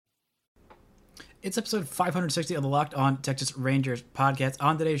It's episode 560 of the Locked On Texas Rangers podcast.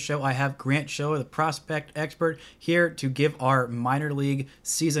 On today's show, I have Grant Schiller, the prospect expert, here to give our minor league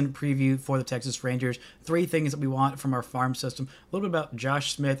season preview for the Texas Rangers. 3 things that we want from our farm system. A little bit about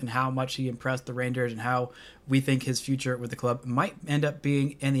Josh Smith and how much he impressed the Rangers and how we think his future with the club might end up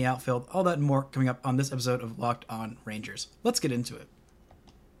being in the outfield. All that and more coming up on this episode of Locked On Rangers. Let's get into it.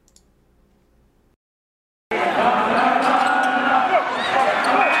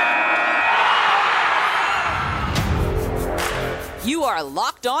 You are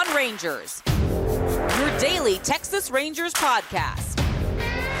Locked On Rangers, your daily Texas Rangers podcast.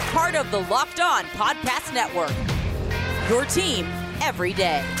 Part of the Locked On Podcast Network, your team every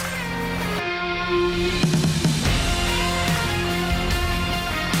day.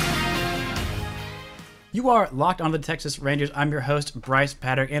 You are Locked On the Texas Rangers. I'm your host, Bryce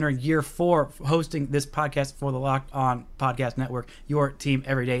Patter. Entering year 4 hosting this podcast for the Locked On Podcast Network, your team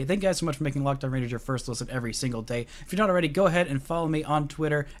every day. Thank you guys so much for making Locked On Rangers your first listen every single day. If you're not already, go ahead and follow me on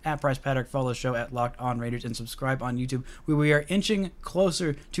Twitter at Bryce Patter. Follow the show at Locked On Rangers and subscribe on YouTube, where we are inching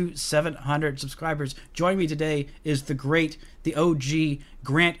closer to 700 subscribers. Joining me today is the great, the OG,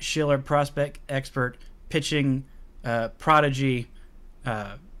 Grant Schiller, prospect expert, pitching prodigy,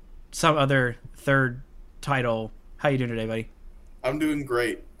 some other third title. How you doing today, buddy? I'm doing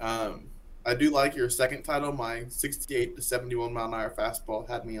great. I do like your second title. My 68 to 71 mile an hour fastball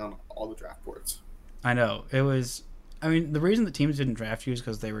had me on all the draft boards. I know. It was, I mean, the reason the teams didn't draft you is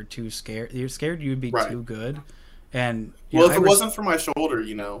because they were too scared. They were scared you'd be too good. And well, if it wasn't for my shoulder,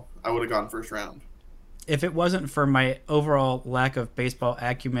 I would have gone first round. If it wasn't for my overall lack of baseball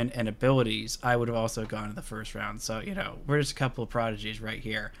acumen and abilities, I would have also gone in the first round. So, we're just a couple of prodigies right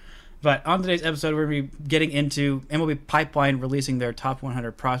here. But on today's episode, we're going to be getting into MLB Pipeline releasing their top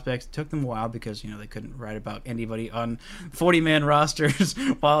 100 prospects. It took them a while because, they couldn't write about anybody on 40-man rosters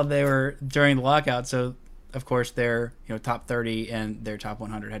while they were during the lockout. So, of course, their top 30 and their top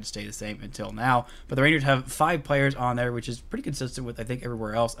 100 had to stay the same until now. But the Rangers have 5 players on there, which is pretty consistent with, I think,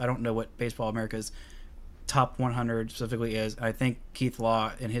 everywhere else. I don't know what Baseball America's top 100 specifically is. I think Keith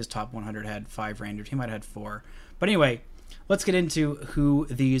Law in his top 100 had 5 Rangers. He might have had 4. But anyway, let's get into who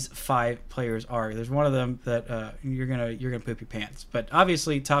these 5 players are. There's one of them that you're gonna poop your pants. But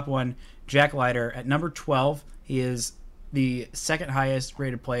obviously, top 1, Jack Leiter at number 12. He is the second highest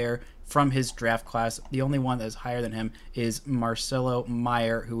rated player from his draft class. The only one that is higher than him is Marcelo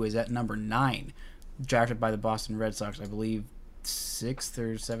Meyer, who is at number 9, drafted by the Boston Red Sox, I believe 6th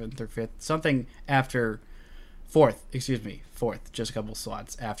or 7th or 5th, something after 4th, just a couple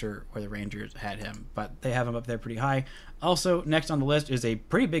slots after where the Rangers had him, but they have him up there pretty high. Also, next on the list is a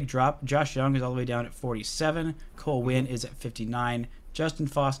pretty big drop. Josh Young is all the way down at 47. Cole Winn is at 59. Justin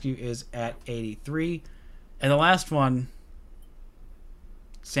Foscue is at 83. And the last one,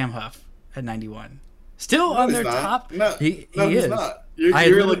 Sam Huff at 91. Still on their top. No, he he's is. not.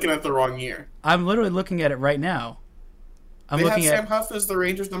 You're looking at the wrong year. I'm literally looking at it right now. They have Sam Huff as the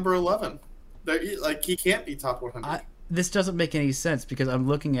Rangers number 11. He can't be top 100. This doesn't make any sense because I'm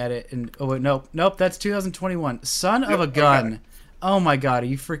looking at it and nope, that's 2021. Son of a gun. Okay. Oh my god, are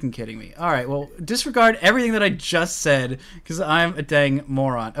you freaking kidding me? All right, well, disregard everything that I just said because I'm a dang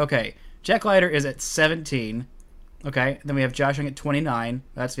moron. Okay, Jack Leiter is at 17. Okay, then we have Josh Young at 29.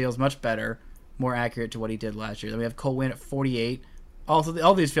 That feels much better, more accurate to what he did last year. Then we have Cole Winn at 48. Also,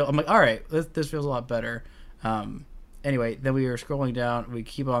 all these feel. I'm like, all right, this feels a lot better. Anyway, then we are scrolling down. We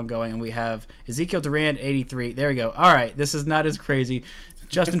keep on going, and we have Ezekiel Duran, 83. There we go. All right, this is not as crazy.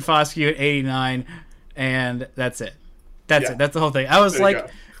 Justin Foscue at 89, and that's it. That's it. That's the whole thing. I was like,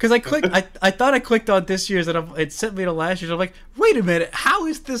 because I clicked. I thought I clicked on this year's, and it sent me to last year's. I'm like, wait a minute, how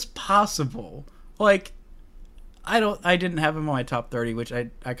is this possible? Like, I didn't have him on my top 30, which I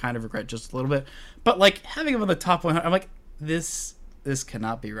kind of regret just a little bit. But like having him on the top 100, I'm like, this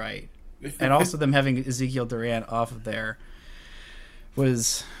cannot be right. And also them having Ezekiel Duran off of there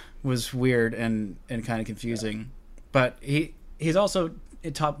was weird and kind of confusing. But he's also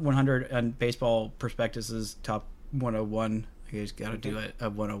in top 100 on Baseball Prospectus's top 101. He's got to do a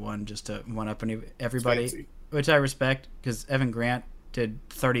 101 just to one up everybody, which I respect because Evan Grant did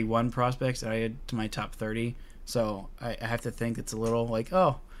 31 prospects and I had to my top 30. So I have to think it's a little like,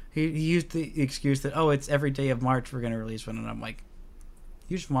 he used the excuse that, it's every day of March we're going to release one. And I'm like,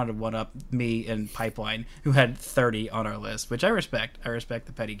 you just wanted to one-up me and Pipeline, who had 30 on our list, which I respect. I respect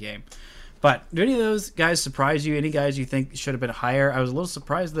the petty game. But do any of those guys surprise you? Any guys you think should have been higher? I was a little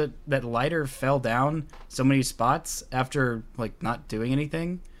surprised that Leiter fell down so many spots after not doing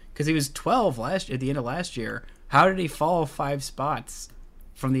anything. Because he was 12 at the end of last year. How did he fall 5 spots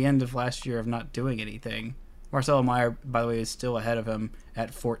from the end of last year of not doing anything? Marcelo Meyer, by the way, is still ahead of him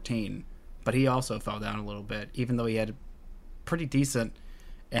at 14. but he also fell down a little bit, even though he had a pretty decent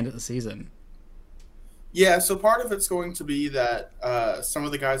end of the season. Yeah, so part of it's going to be that some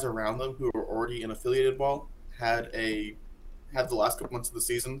of the guys around them who were already in affiliated ball had the last couple months of the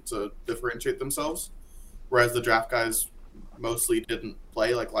season to differentiate themselves, whereas the draft guys mostly didn't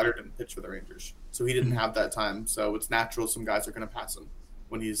play. Like Leiter didn't pitch for the Rangers, so he didn't have that time. So it's natural some guys are going to pass him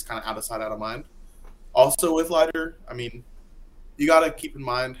when he's kind of out of sight, out of mind. Also with Leiter, I mean, you got to keep in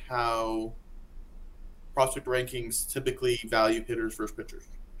mind how prospect rankings typically value hitters versus pitchers,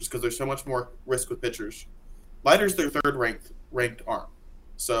 just because there's so much more risk with pitchers. Leiter's their third ranked arm,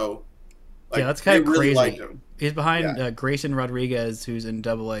 so yeah, that's kind of really crazy. He's behind Grayson Rodriguez, who's in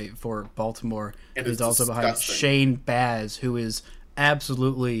AA for Baltimore. And he's also behind Shane Baz, who is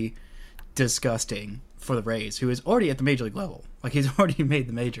absolutely disgusting for the Rays, who is already at the major league level. Like, he's already made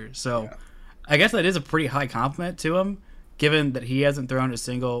the majors. So I guess that is a pretty high compliment to him, given that he hasn't thrown a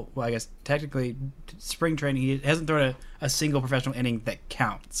single, well, I guess technically spring training, he hasn't thrown a single professional inning that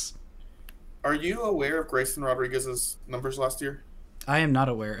counts. Are you aware of Grayson Rodriguez's numbers last year? I am not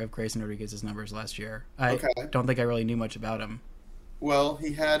aware of Grayson Rodriguez's numbers last year. I don't think I really knew much about him. Well,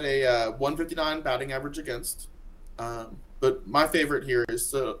 he had a 159 batting average against. But my favorite here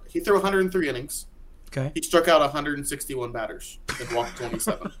is he threw 103 innings. Okay. He struck out 161 batters and walked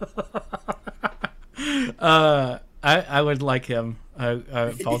 27. I would like him.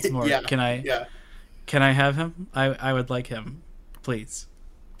 Baltimore. Yeah, Can I have him? I would like him. Please.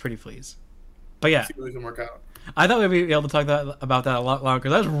 Pretty please. But yeah. See if we can work out. I thought we'd be able to talk about that a lot longer,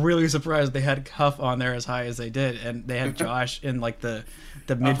 because I was really surprised they had Cuff on there as high as they did, and they had Josh in like the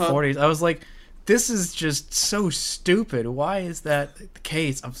mid-40s. I was like, this is just so stupid. Why is that the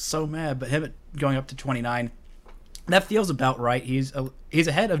case? I'm so mad. But him going up to 29, that feels about right. He's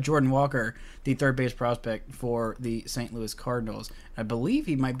ahead of Jordan Walker, the third base prospect for the St. Louis Cardinals. I believe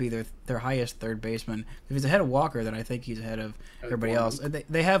he might be their highest third baseman. If he's ahead of Walker, then I think he's ahead of everybody else.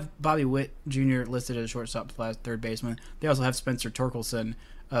 They have Bobby Witt Jr. listed as shortstop slash third baseman. They also have Spencer Torkelson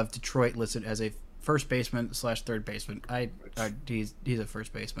of Detroit listed as a first baseman slash third baseman. He's a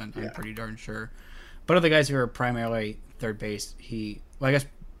first baseman. I'm pretty darn sure. But of the guys who are primarily third base, I guess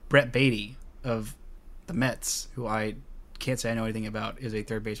Brett Beatty of the Mets, who I can't say I know anything about, is a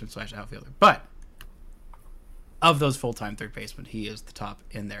third baseman slash outfielder. But of those full-time third basemen, he is the top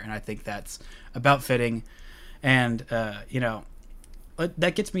in there, and I think that's about fitting. And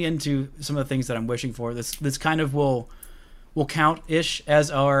that gets me into some of the things that I'm wishing for. This kind of will count-ish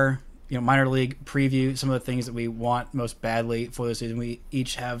as our minor league preview. Some of the things that we want most badly for this season. We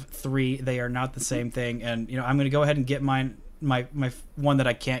each have 3. They are not the same thing, and I'm going to go ahead and get my one that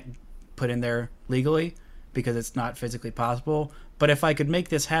I can't put in there legally because it's not physically possible. But if I could make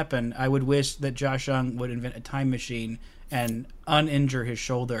this happen, I would wish that Josh Jung would invent a time machine and uninjure his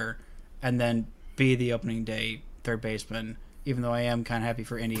shoulder and then be the opening day third baseman, even though I am kind of happy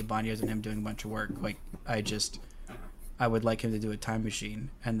for Andy Ibanez and him doing a bunch of work. Like, I would like him to do a time machine,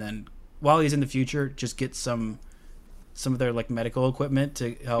 and then while he's in the future, just get some of their like medical equipment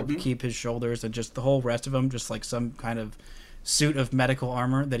to help keep his shoulders and just the whole rest of him, just like some kind of suit of medical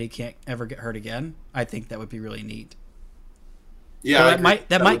armor that he can't ever get hurt again. I think that would be really neat. Yeah, so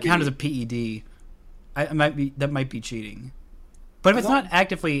that might count as a PED. That might be cheating. But if it's not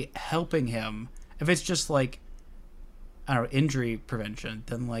actively helping him, if it's just like, I don't know, injury prevention,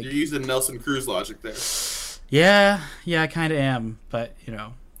 then like you're using Nelson Cruz logic there. Yeah, I kind of am. But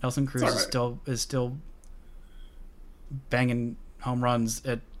Nelson Cruz is still banging home runs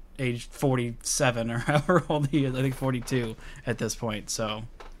at age 47 or however old he is. I think 42 at this point. So,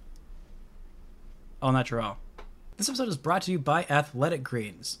 all natural. This episode is brought to you by Athletic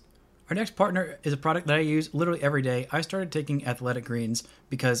Greens. Our next partner is a product that I use literally every day. I started taking Athletic Greens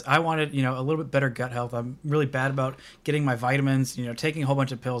because I wanted, a little bit better gut health. I'm really bad about getting my vitamins. Taking a whole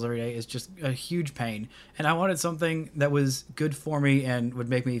bunch of pills every day is just a huge pain. And I wanted something that was good for me and would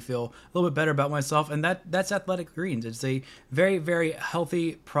make me feel a little bit better about myself. And that's Athletic Greens. It's a very, very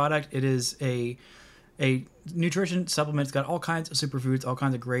healthy product. It is a nutrition supplement. It's got all kinds of superfoods, all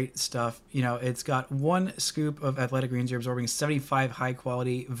kinds of great stuff. It's got 1 scoop of Athletic Greens. You're absorbing 75 high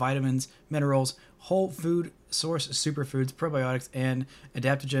quality vitamins, minerals, whole food source superfoods, probiotics, and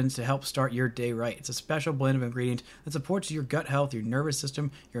adaptogens to help start your day right. It's a special blend of ingredients that supports your gut health, your nervous system,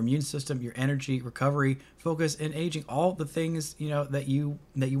 your immune system, your energy, recovery, focus, and aging. All the things that you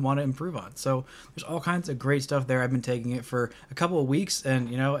want to improve on. So there's all kinds of great stuff there. I've been taking it for a couple of weeks,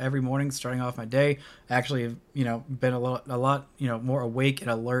 and every morning starting off my day, actually have been a lot more awake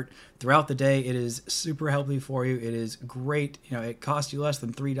and alert throughout the day. It is super healthy for you. It is great. It costs you less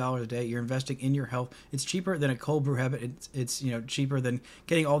than $3 a day. You're investing in your health. It's cheaper than a cold brew habit. It's cheaper than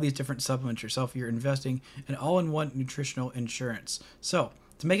getting all these different supplements yourself. You're investing in all-in-one nutritional insurance. So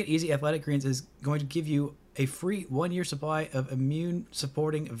to make it easy, Athletic Greens is going to give you a free 1-year supply of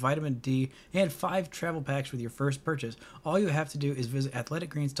immune-supporting vitamin D and 5 travel packs with your first purchase. All you have to do is visit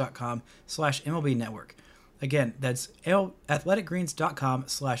athleticgreens.com/MLB Network. Again, that's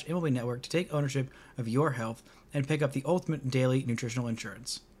athleticgreens.com/MLB Network to take ownership of your health and pick up the ultimate daily nutritional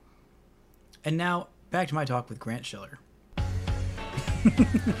insurance. And now, back to my talk with Grant Schiller.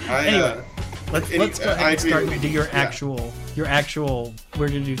 Anyway, let's go ahead and start and do your actual. We're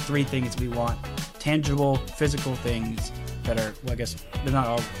going to do 3 things we want. Tangible, physical things that are, well, I guess they're not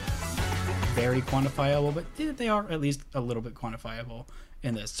all very quantifiable, but they are at least a little bit quantifiable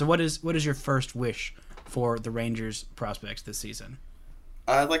in this. So what is your first wish for the Rangers prospects this season?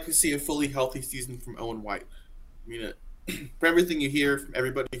 I'd like to see a fully healthy season from Owen White. I mean, from everything you hear from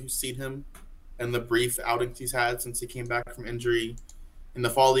everybody who's seen him and the brief outings he's had since he came back from injury in the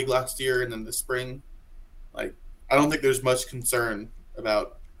fall league last year and then the spring, I don't think there's much concern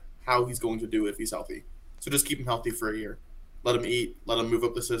about how he's going to do if he's healthy. So just keep him healthy for a year. Let him eat. Let him move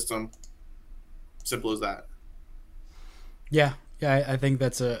up the system. Simple as that. Yeah, I think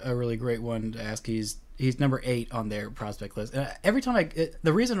that's a really great one to ask. He's number 8 on their prospect list. And every time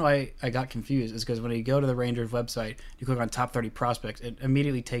the reason why I got confused is because when you go to the Rangers website, you click on top 30 prospects, it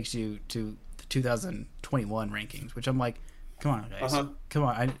immediately takes you to the 2021 rankings, which I'm like, come on, guys. Come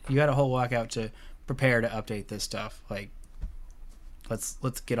on. You got a whole walkout to prepare to update this stuff.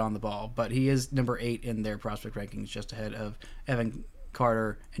 Let's get on the ball. But he is number 8 in their prospect rankings, just ahead of Evan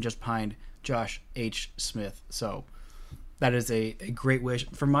Carter and just behind Josh H. Smith. So that is a great wish.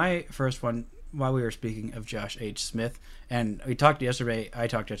 For my first one, while we were speaking of Josh H. Smith, and I talked yesterday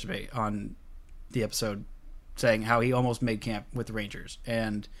on the episode saying how he almost made camp with the Rangers.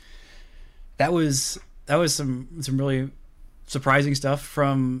 And that was some really surprising stuff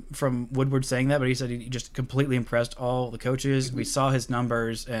from Woodward saying that, but he said he just completely impressed all the coaches. We saw his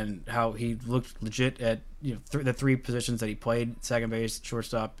numbers and how he looked legit at the 3 positions that he played: second base,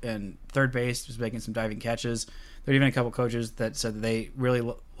 shortstop, and third base. Was making some diving catches. There were even a couple coaches that said that they really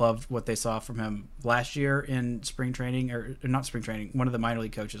loved what they saw from him last year in spring training, or not spring training. One of the minor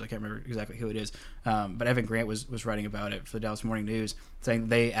league coaches, I can't remember exactly who it is, but Evan Grant was writing about it for the Dallas Morning News, saying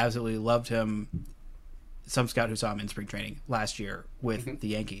they absolutely loved him. Some scout who saw him in spring training last year with the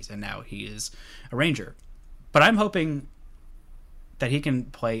Yankees, and now he is a Ranger. But I'm hoping that he can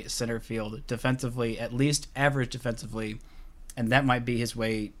play center field defensively, at least average defensively, and that might be his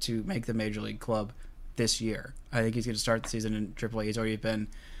way to make the major league club this year. I think he's going to start the season in AAA. He's already been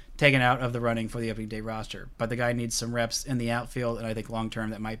taken out of the running for the opening day roster, but the guy needs some reps in the outfield, and I think long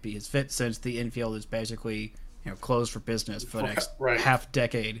term that might be his fit, since the infield is basically closed for business for the next half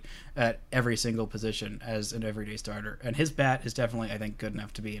decade at every single position as an everyday starter. And his bat is definitely, I think, good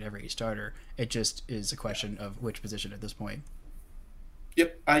enough to be an everyday starter. It just is a question of which position at this point.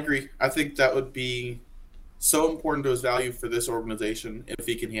 Yep, I agree. I think that would be so important to his value for this organization if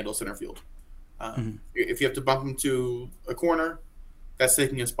he can handle center field. If you have to bump him to a corner, that's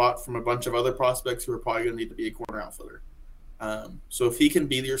taking a spot from a bunch of other prospects who are probably going to need to be a corner outfielder. So if he can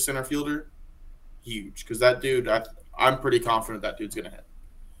be your center fielder, huge, because that dude, I'm pretty confident that dude's going to hit.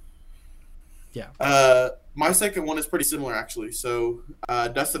 Yeah. My second one is pretty similar, actually. So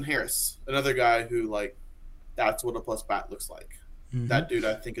Dustin Harris, another guy who, that's what a plus bat looks like. That dude,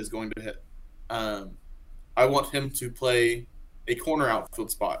 I think, is going to hit. I want him to play a corner outfield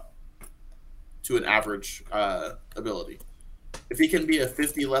spot to an average ability. If he can be a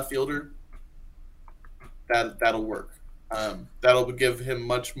 50 left fielder, that'll work. That'll give him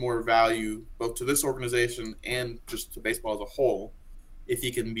much more value both to this organization and just to baseball as a whole if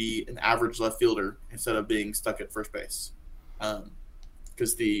he can be an average left fielder instead of being stuck at first base.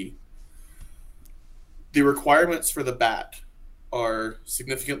 Because the requirements for the bat are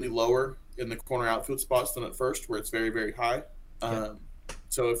significantly lower in the corner outfield spots than at first, where it's very, very high.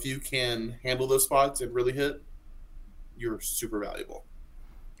 So if you can handle those spots and really hit, you're super valuable.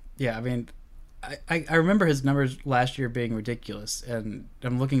 Yeah, I mean, I remember his numbers last year being ridiculous, and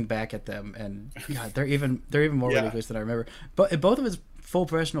I'm looking back at them, and God, they're even more ridiculous than I remember. But in both of his full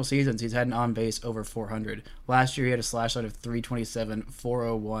professional seasons, he's had an on base over 400. Last year, he had a slash line of 327,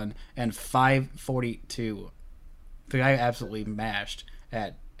 401, and 542. The guy absolutely mashed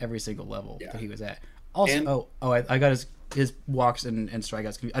at every single level that he was at. Also, I got his walks and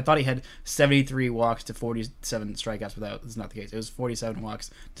strikeouts. I thought he had 73 walks to 47 strikeouts, but that's not the case. It was 47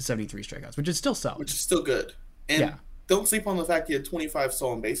 walks to 73 strikeouts, which is still solid. Which is still good. And don't sleep on the fact he had 25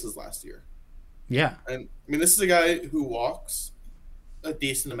 stolen bases last year. Yeah. And I mean, this is a guy who walks a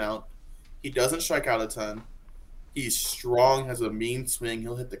decent amount. He doesn't strike out a ton. He's strong, has a mean swing.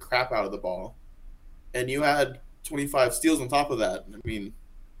 He'll hit the crap out of the ball. And you add 25 steals on top of that. I mean,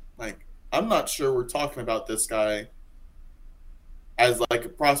 like, I'm not sure we're talking about this guy as like a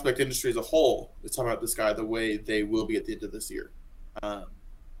prospect industry as a whole. It's talking about this guy the way they will be at the end of this year.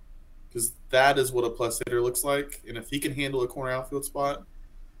 Because that is what a plus hitter looks like. And if he can handle a corner outfield spot,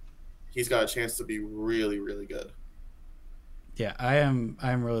 he's got a chance to be really, really good. Yeah,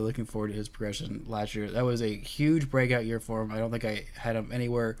 I'm really looking forward to his progression last year. That was a huge breakout year for him. I don't think I had him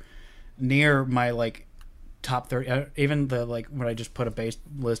anywhere near my like top 30. Even the like when I just put a base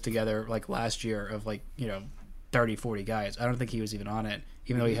list together like last year of like, 30, 40 guys. I don't think he was even on it,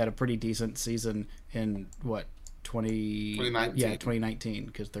 even though he had a pretty decent season in 2019. Yeah, 2019,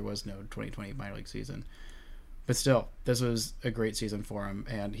 because there was no 2020 minor league season. But still, this was a great season for him,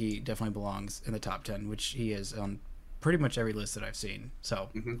 and he definitely belongs in the top 10, which he is on pretty much every list that I've seen. So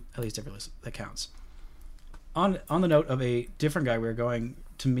at least every list that counts. On the note of a different guy, we're going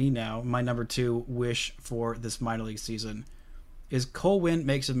to me now. My number 2 wish for this minor league season is Cole Winn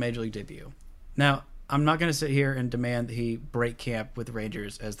makes his major league debut. Now, I'm not going to sit here and demand that he break camp with the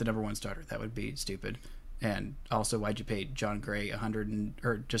Rangers as the number 1 starter. That would be stupid. And also, why'd you pay John Gray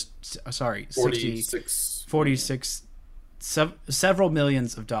 46, several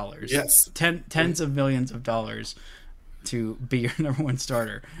millions of dollars? Yes, tens of millions of dollars to be your number 1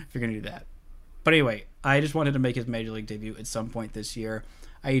 starter if you're going to do that. But anyway, I just wanted to make his major league debut at some point this year.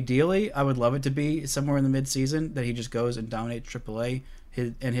 Ideally, I would love it to be somewhere in the mid-season that he just goes and dominates AAA.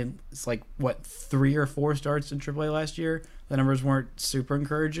 It's like, 3 or 4 starts in AAA last year. The numbers weren't super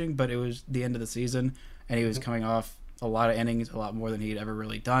encouraging, but it was the end of the season, and he was coming off a lot of innings, a lot more than he'd ever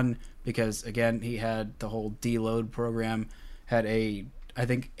really done, because, again, he had the whole deload program, had I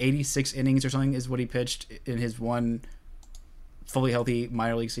think 86 innings or something is what he pitched in his one fully healthy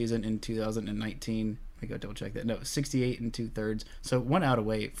minor league season in 2019. Let me go double check that. No, 68 and 2/3. So 1 out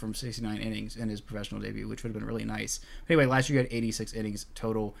away from 69 innings in his professional debut, which would have been really nice. But anyway, last year he had 86 innings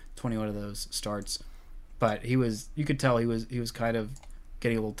total, 21 of those starts. But you could tell he was kind of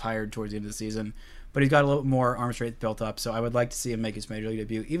getting a little tired towards the end of the season. But he's got a little more arm strength built up, so I would like to see him make his major league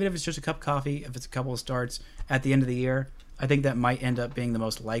debut, even if it's just a cup of coffee, if it's a couple of starts at the end of the year. I think that might end up being the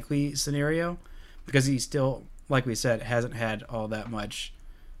most likely scenario, because he still, like we said, hasn't had all that much,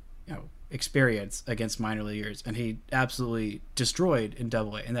 experience against minor leaguers, and he absolutely destroyed in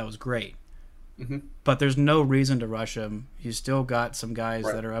Double A, and that was great. But there's no reason to rush him. You still got some guys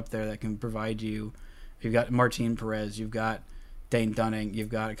that are up there that can provide you. You've got Martin Perez, you've got Dane Dunning, you've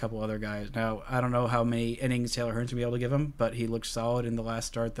got a couple other guys. Now, I don't know how many innings Taylor Hearn's going to be able to give him, but he looked solid in the last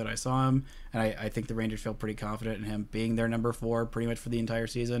start that I saw him, and I think the Rangers feel pretty confident in him being their number 4 pretty much for the entire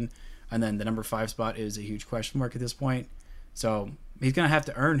season. And then the number 5 spot is a huge question mark at this point. So he's going to have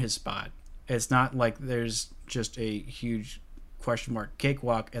to earn his spot. It's not like there's just a huge question mark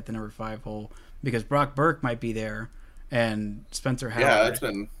cakewalk at the number 5 hole, because Brock Burke might be there and Spencer Howard. Yeah, that's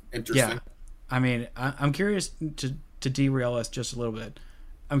been interesting. Yeah. I mean, I'm curious to derail us just a little bit.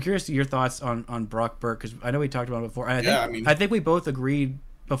 I'm curious to your thoughts on Brock Burke, because I know we talked about it before. And I think we both agreed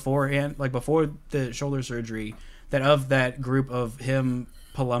beforehand, like before the shoulder surgery, that of that group of him,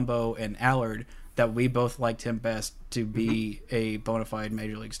 Palumbo, and Allard, that we both liked him best to be a bona fide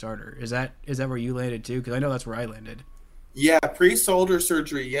major league starter. Is that where you landed too? Because I know that's where I landed. Yeah, pre-shoulder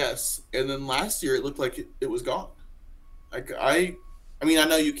surgery, yes. And then last year it looked like it was gone. Like I mean, I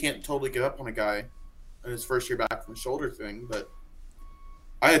know you can't totally give up on a guy in his first year back from a shoulder thing, but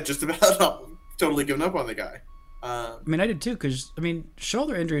I had just about totally given up on the guy. I mean, I did too, because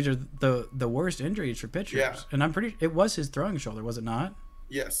shoulder injuries are the worst injuries for pitchers. Yeah. And I'm pretty. It was his throwing shoulder, was it not?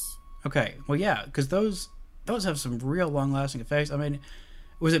 Yes. Okay. Well, yeah, because those have some real long lasting effects. I mean,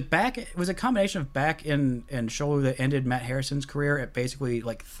 was it a combination of back and shoulder that ended Matt Harrison's career at basically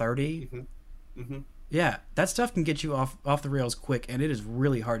like 30? Yeah, that stuff can get you off the rails quick, and it is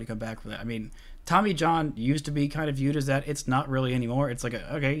really hard to come back from that. I mean, Tommy John used to be kind of viewed as that. It's not really anymore. It's like,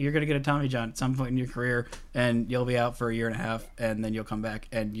 okay, you're going to get a Tommy John at some point in your career, and you'll be out for a year and a half, and then you'll come back,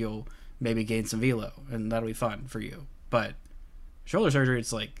 and you'll maybe gain some velo, and that'll be fun for you. But shoulder surgery,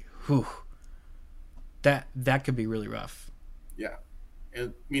 it's like, whew, that could be really rough. Yeah. And,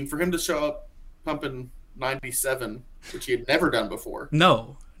 I mean, for him to show up pumping 97, which he had never done before.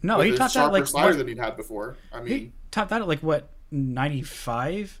 No, he topped that like slider than he'd had before. I mean, he topped that at like what,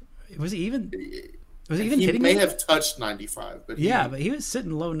 95? Was he even? He may have touched 95, but but he was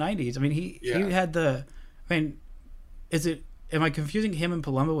sitting low 90s. I mean, he had the. I mean, am I confusing him and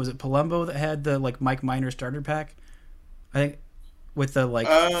Palumbo? Was it Palumbo that had the like Mike Minor starter pack? I think with the like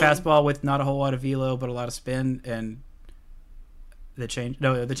fastball with not a whole lot of velo but a lot of spin, and the change.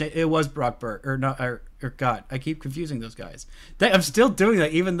 No, it was Brock Burke or not. Or God, I keep confusing those guys. I'm still doing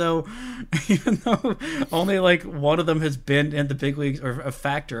that, even though only like one of them has been in the big leagues or a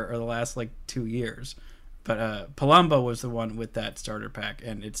factor or the last like 2 years. But Palumbo was the one with that starter pack,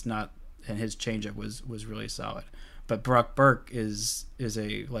 and it's not. And his changeup was really solid. But Brock Burke is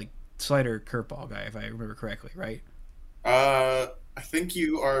a like slider curveball guy, if I remember correctly, right? I think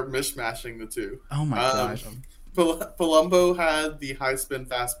you are mishmashing the two. Oh my gosh. Palumbo had the high spin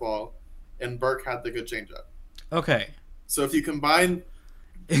fastball, and Burke had the good changeup. Okay. So if you combine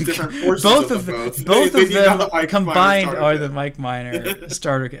different portions both of them the combined are the Mike Minor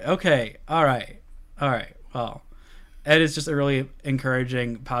starter kit. Okay. All right. Well, it is just a really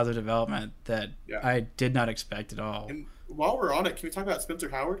encouraging, positive development that I did not expect at all. And while we're on it, can we talk about Spencer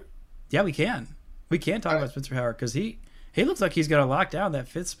Howard? Yeah, we can. We can talk about Spencer Howard because he looks like he's going to lock down that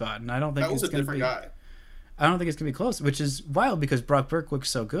fifth spot, and I don't think that was it's a different guy. I don't think it's going to be close, which is wild because Brock Burke looks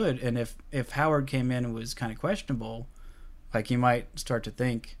so good, and if Howard came in and was kind of questionable, like you might start to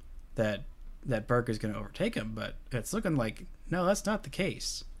think that Burke is going to overtake him, but it's looking like no, that's not the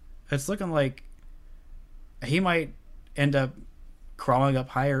case. It's looking like he might end up crawling up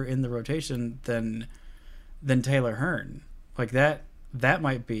higher in the rotation than Taylor Hearn. Like that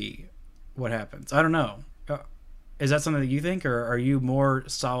might be what happens. I don't know. Is that something that you think, or are you more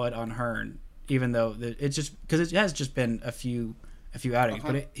solid on Hearn? Even though it's just because it has just been a few outings,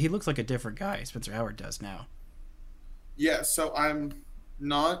 but he looks like a different guy. Spencer Howard does now. Yeah, so I'm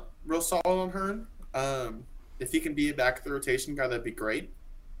not real solid on Hearn. If he can be a back of the rotation guy, that'd be great.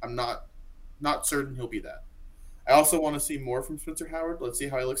 I'm not certain he'll be that. I also want to see more from Spencer Howard. Let's see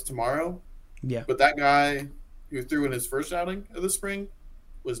how he looks tomorrow. Yeah. But that guy who threw in his first outing of the spring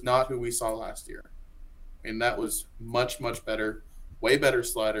was not who we saw last year. And that was much, much better. Way better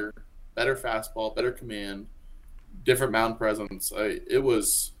slider, better fastball, better command, different mound presence. It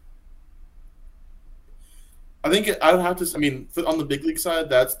was... I think I would have to... I mean, on the big league side,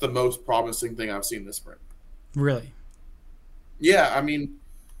 that's the most promising thing I've seen this spring. Really? Yeah, I mean...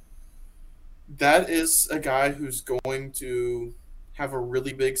 That is a guy who's going to have a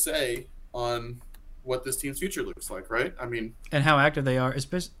really big say on what this team's future looks like, right? I mean, and how active they are,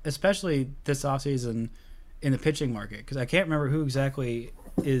 especially this offseason in the pitching market. Because I can't remember who exactly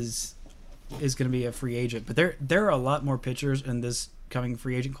is going to be a free agent, but there are a lot more pitchers in this coming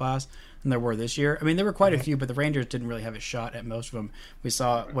free agent class than there were this year. I mean, there were quite a few, but the Rangers didn't really have a shot at most of them. We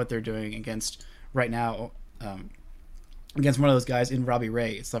saw what they're doing against right now. Against one of those guys in Robbie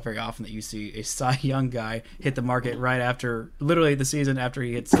Ray. It's not very often that you see a Cy Young guy hit the market right after, literally the season after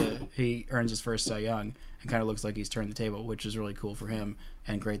he earns his first Cy Young, and kind of looks like he's turned the table, which is really cool for him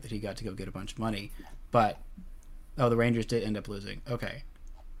and great that he got to go get a bunch of money. But the Rangers did end up losing. Okay,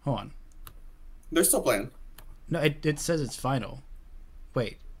 hold on. They're still playing. No, it says it's final.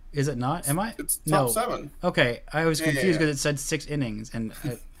 Wait, is it not? Am I? It's top 7. Okay, I was confused because it said 6 innings and.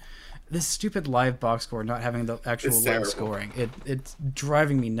 This stupid live box score, not having the actual live scoring, it's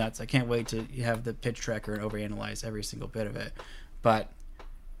driving me nuts. I can't wait to have the pitch tracker and overanalyze every single bit of it. But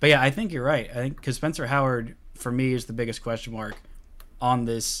yeah, I think you're right. I think because Spencer Howard, for me, is the biggest question mark on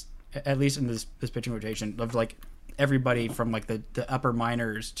this, at least in this pitching rotation, of like everybody from like the upper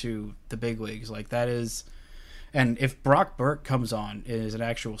minors to the big leagues. Like that is, and if Brock Burke comes on as an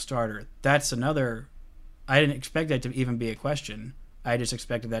actual starter, that's another. I didn't expect that to even be a question. I just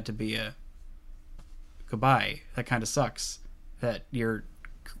expected that to be a goodbye. That kind of sucks that your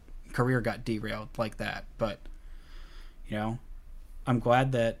career got derailed like that. But, I'm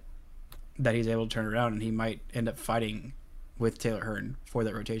glad that he's able to turn around and he might end up fighting with Taylor Hearn for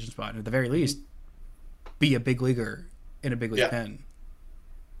that rotation spot. And at the very least, be a big leaguer in a big league pen.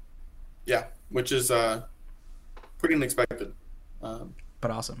 Yeah, which is pretty unexpected.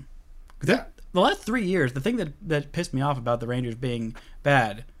 But awesome. The last 3 years, the thing that pissed me off about the Rangers being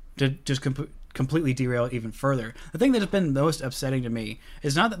bad to just completely derail it even further. The thing that has been the most upsetting to me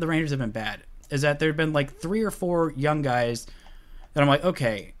is not that the Rangers have been bad, is that there have been like 3 or 4 young guys that I'm like,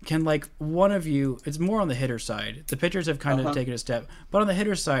 okay, can like one of you, it's more on the hitter side. The pitchers have kind of taken a step, but on the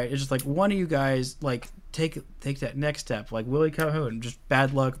hitter side, it's just like one of you guys like take that next step. Like Willie Calhoun, just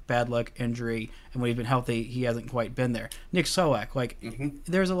bad luck, injury, and when he's been healthy, he hasn't quite been there. Nick Solak, like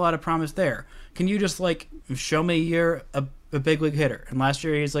there's a lot of promise there. Can you just like show me you're a big league hitter? And last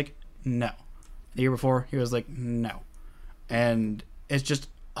year he's like, no. The year before he was like, no. And it's just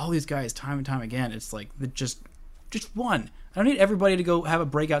all these guys time and time again. It's like just one. I don't need everybody to go have a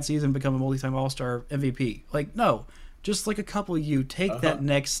breakout season, become a multi-time All-Star MVP. Like, no, just like a couple of you take that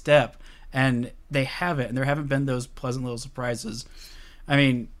next step, and they haven't, and there haven't been those pleasant little surprises. I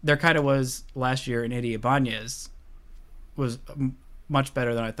mean, there kind of was last year in Eddie Ibanez was much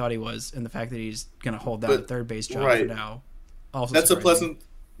better than I thought he was, and the fact that he's going to hold down the third base job for now. Also, that's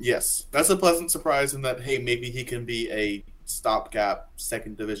that's a pleasant surprise in that, hey, maybe he can be a stopgap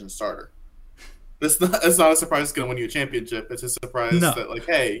second division starter. It's not a surprise he's going to win you a championship. It's a surprise that, like,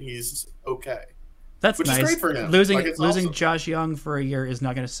 hey, he's okay. That's which nice. is great for him. Losing awesome. Josh Young for a year is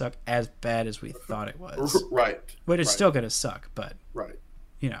not going to suck as bad as we thought it was. Right. But it's still going to suck, but right.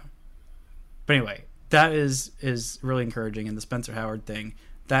 You know. But anyway, that is really encouraging, and the Spencer Howard thing,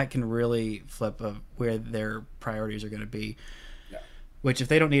 that can really flip of where their priorities are going to be. Yeah. Which, if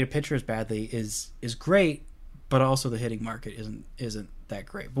they don't need a pitcher as badly, is great, but also the hitting market isn't that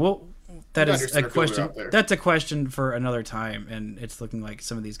great. But that is a question. That's a question for another time, and it's looking like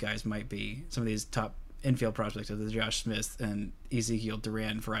some of these guys might be, some of these top infield prospects of the Josh Smith and Ezekiel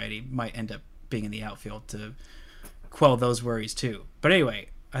Duran variety might end up being in the outfield to quell those worries too. But anyway,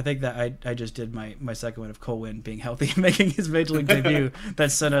 I think that I just did my second one of Cole Winn being healthy and making his major league debut.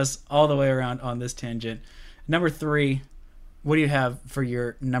 That sent us all the way around on this tangent. Number 3, what do you have for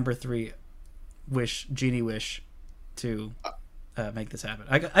your number 3 genie wish to make this happen?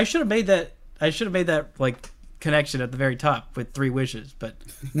 I should have made that like connection at the very top with 3 wishes, but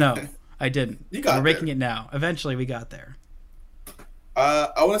no, I didn't. We're making it now. Eventually, we got there.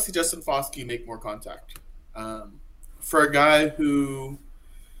 I want to see Justin Foskey make more contact. For a guy who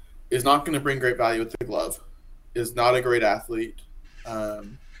is not going to bring great value with the glove, is not a great athlete,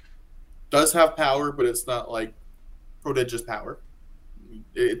 does have power, but it's not like prodigious power.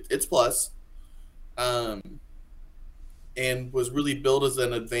 It's plus. And was really built as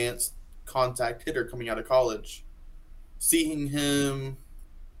an advanced contact hitter coming out of college. Seeing him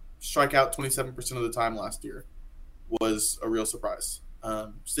strike out 27% of the time last year was a real surprise.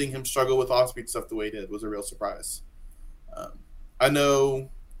 Seeing him struggle with off-speed stuff the way he did was a real surprise. I know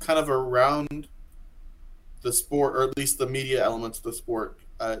kind of around the sport, or at least the media elements of the sport,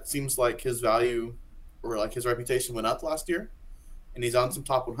 it seems like his value or like his reputation went up last year, and he's on some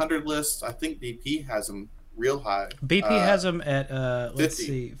top 100 lists. I think BP has him real high. BP has him at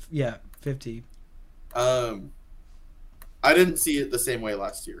 50. 50. I didn't see it the same way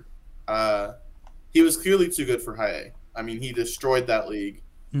last year. He was clearly too good for high A. I mean, he destroyed that league,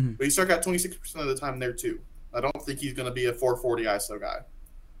 but he struck out 26% of the time there too. I don't think he's going to be a 440 ISO guy.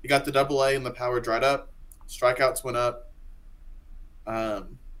 He got the double A and the power dried up. Strikeouts went up.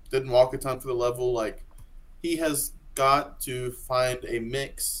 Didn't walk a ton for the level. Like, he has got to find a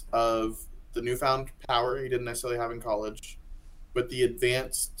mix of the newfound power he didn't necessarily have in college, but the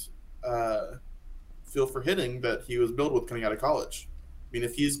advanced feel for hitting that he was built with coming out of college. I mean,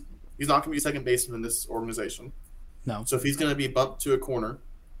 if he's not going to be second baseman in this organization. No. So if he's going to be bumped to a corner,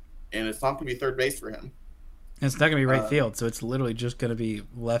 and it's not going to be third base for him. It's not going to be right field, so it's literally just going to be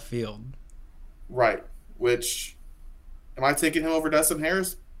left field. Right. Which, am I taking him over Dustin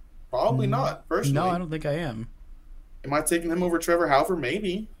Harris? Probably not, personally. No, I don't think I am. Am I taking him over Trevor Hauser?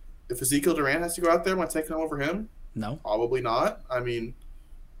 Maybe. If Ezekiel Duran has to go out there, am I taking him over him? No. Probably not. I mean,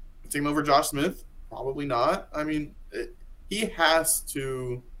 taking him over Josh Smith? Probably not. I mean, he has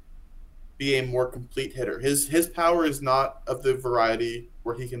to be a more complete hitter. His power is not of the variety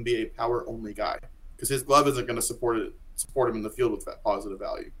where he can be a power-only guy, because his glove isn't going to support him in the field with that positive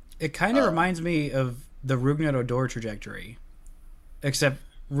value. It kind of reminds me of the Rougned Odor trajectory, except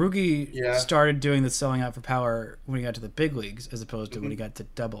Rugi started doing the selling out for power when he got to the big leagues as opposed to when he got to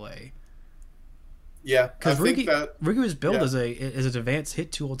Double A. Yeah, because Rugi was built as an advanced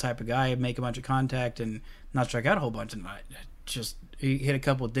hit tool type of guy, make a bunch of contact and not strike out a whole bunch, and he hit a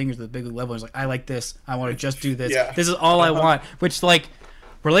couple of dingers at the big league level. And he's like, I like this. I want to just do this. This is all I want, which like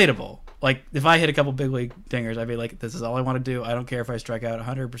relatable. Like, if I hit a couple big league dingers, I'd be like, this is all I want to do. I don't care if I strike out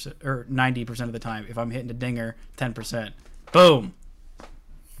 100% or 90% of the time. If I'm hitting a dinger 10%, boom,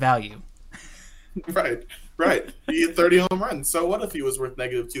 value. Right. He hit 30 home runs. So what if he was worth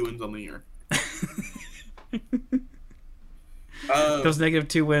 -2 wins on the year? Those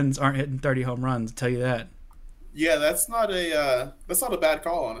 -2 wins aren't hitting 30 home runs, I'll tell you that. Yeah, that's not a bad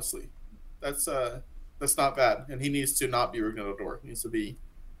call, honestly. That's not bad. And he needs to not be Rougned Odor. He needs to be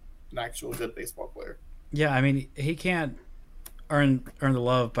an actual good baseball player. Yeah, I mean, he can't earn the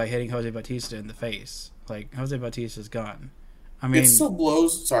love by hitting Jose Bautista in the face. Like, Jose Bautista's gone. I mean, it still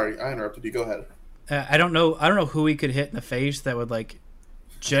blows. Sorry, I interrupted you. Go ahead. I don't know who he could hit in the face that would like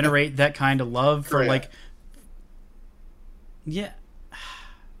generate that kind of love for like. Yeah.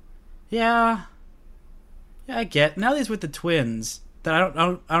 I get. Now that he's with the Twins, that I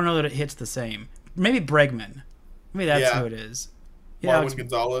don't know that it hits the same. Maybe Bregman. Maybe that's who it is. Marwin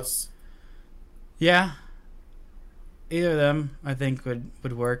Gonzalez. Yeah. Either of them, I think,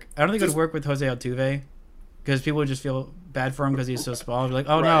 would work. I don't think it would work with Jose Altuve. Because people would just feel bad for him because he's so small. Like,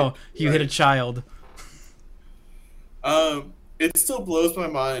 oh Right, no, you hit a right. child. It still blows my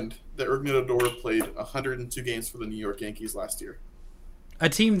mind that Rougned Odor played 102 games for the New York Yankees last year. A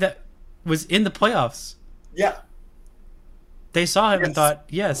team that was in the playoffs. Yeah. They saw him and Yes. thought,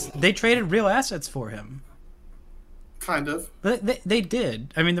 yes, they traded real assets for him. Kind of. But they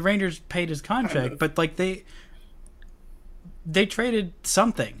did. I mean, the Rangers paid his contract, Kind of. but like they traded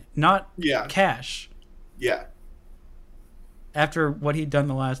something, not Yeah. cash. Yeah. After what he'd done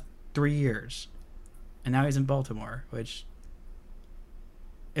the last 3 years, and now he's in Baltimore. Which,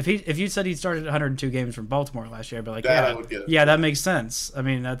 if you said he started 102 games from Baltimore last year, I'd be like, That yeah, I would get. yeah, that makes sense. I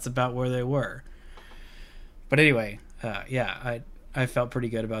mean, that's about where they were. But anyway, I felt pretty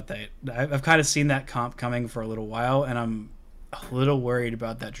good about that. I've kind of seen that comp coming for a little while, and I'm a little worried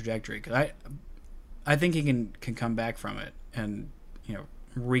about that trajectory because I think he can come back from it and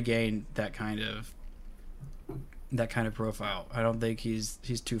regain that kind of profile. I don't think he's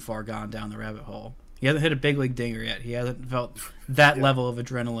too far gone down the rabbit hole. He hasn't hit a big league dinger yet. He hasn't felt that level of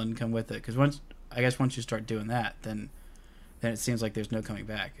adrenaline come with it. Because once you start doing that, then it seems like there's no coming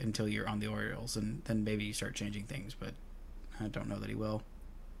back until you're on the Orioles, and then maybe you start changing things. But I don't know that he will.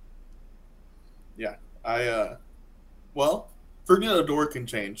 Yeah. Well, Rougned Odor can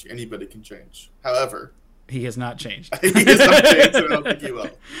change. Anybody can change. However, He has not changed. he has not changed, and I don't think he will.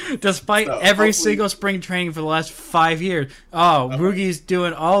 Despite So, every hopefully- single spring training for the last 5 years. Roogie's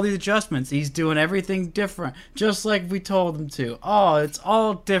doing all these adjustments. He's doing everything different, just like we told him to. Oh, it's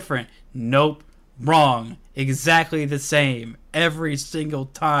all different. Nope. Wrong. Exactly the same. Every single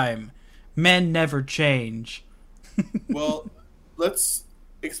time. Men never change. Well, let's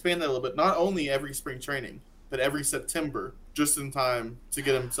expand that a little bit. Not only every spring training, but every September, just in time to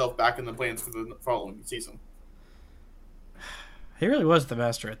get himself back in the plans for the following season. He really was the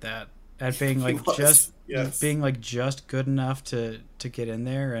master at that. At being He like was, yes. just good enough to get in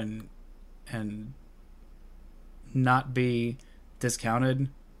there and not be discounted.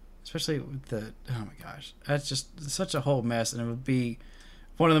 Especially with oh my gosh. That's just such a whole mess, and it would be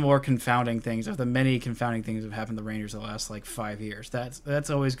one of the more confounding things of the many confounding things that have happened to the Rangers the last 5 years. That's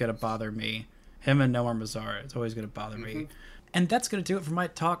always gonna bother me. Him and Nomar Mazara, it's always gonna bother me. And that's going to do it for my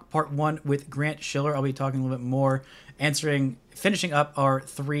talk, part 1 with Grant Schiller. I'll be talking a little bit more, finishing up our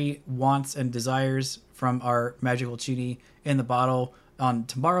 3 wants and desires from our Magical Genie in the Bottle on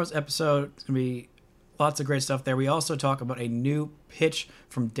tomorrow's episode. It's going to be lots of great stuff there. We also talk about a new pitch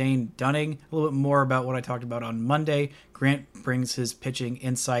from Dane Dunning, a little bit more about what I talked about on Monday. Grant brings his pitching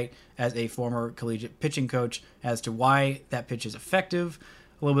insight as a former collegiate pitching coach as to why that pitch is effective,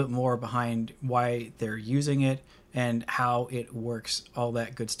 a little bit more behind why they're using it, and how it works, all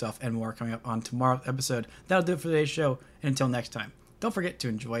that good stuff, and more coming up on tomorrow's episode. That'll do it for today's show, and until next time, don't forget to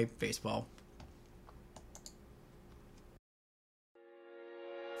enjoy baseball.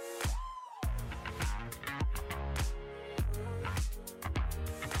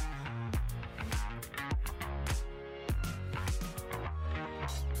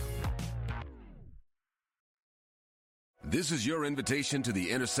 This is your invitation to the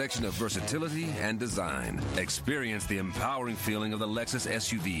intersection of versatility and design. Experience the empowering feeling of the Lexus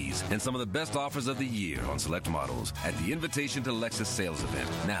SUVs and some of the best offers of the year on select models at the Invitation to Lexus sales event,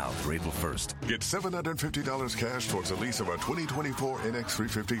 now through April 1st. Get $750 cash towards a lease of a 2024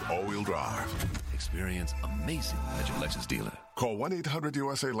 NX350 all-wheel drive. Experience amazing at your Lexus dealer. Call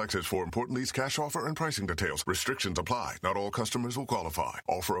 1-800-USA-LEXUS for important lease cash offer and pricing details. Restrictions apply. Not all customers will qualify.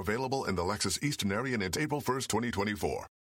 Offer available in the Lexus Eastern area and it's April 1st, 2024.